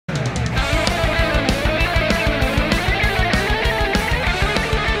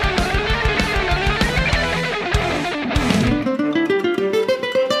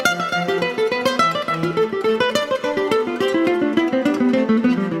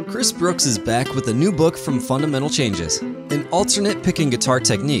Chris Brooks is back with a new book from Fundamental Changes. An alternate picking guitar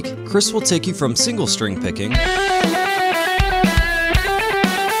technique, Chris will take you from single string picking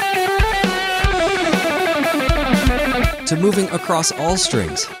to moving across all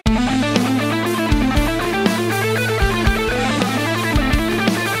strings.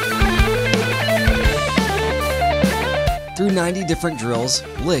 Through 90 different drills,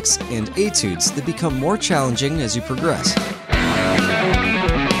 licks, and etudes that become more challenging as you progress.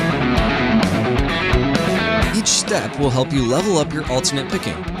 Each step will help you level up your alternate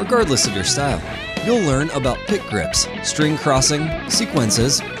picking, regardless of your style. You'll learn about pick grips, string crossing,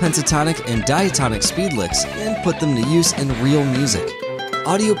 sequences, pentatonic and diatonic speed licks, and put them to use in real music.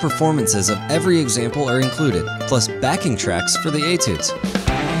 Audio performances of every example are included, plus backing tracks for the etudes.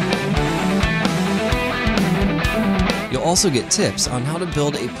 You'll also get tips on how to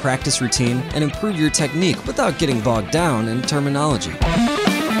build a practice routine and improve your technique without getting bogged down in terminology.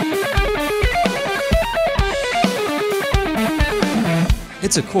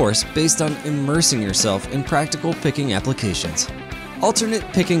 It's a course based on immersing yourself in practical picking applications. Alternate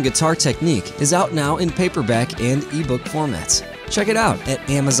Picking Guitar Technique is out now in paperback and ebook formats. Check it out at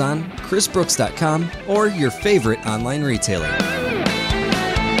Amazon, chrisbrooks.com, or your favorite online retailer.